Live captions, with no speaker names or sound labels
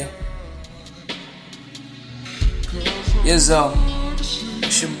Izzo,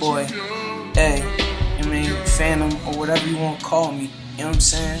 it's your boy. Hey, I mean, Phantom or whatever you want to call me. You know what I'm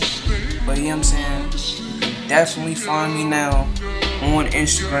saying? But you know what I'm saying? You can definitely find me now on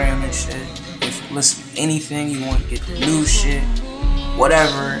Instagram and shit. If you listen to anything, you want to get the new shit,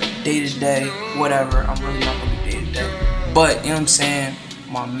 whatever, day to day, whatever. I'm really not gonna be day to day. But you know what I'm saying?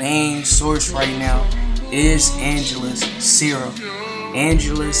 My main source right now is Angelus Zero.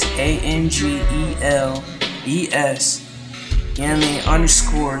 Angelus, Angeles, you know what I mean,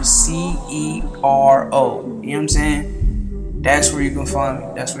 _CERO. You know what I'm saying? That's where you can find me.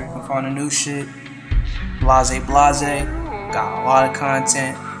 That's where you can find the new shit. Blase. Got a lot of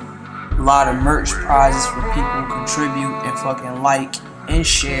content. A lot of merch prizes for people who contribute and fucking like and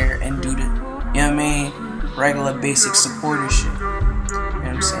share and do the, you know what I mean? Regular basic supporter shit. You know what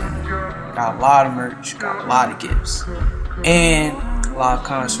I'm saying? Got a lot of merch. Got a lot of gifts. And a lot of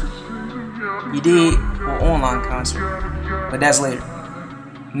concerts. You did? Well, online concert. But that's later.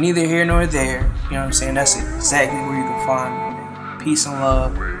 Neither here nor there. You know what I'm saying? That's exactly where you can find me, man. Peace and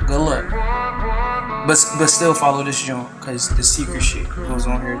love. Good luck. But still follow this joint, because the secret shit goes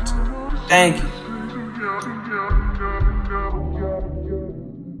on here too. Thank you.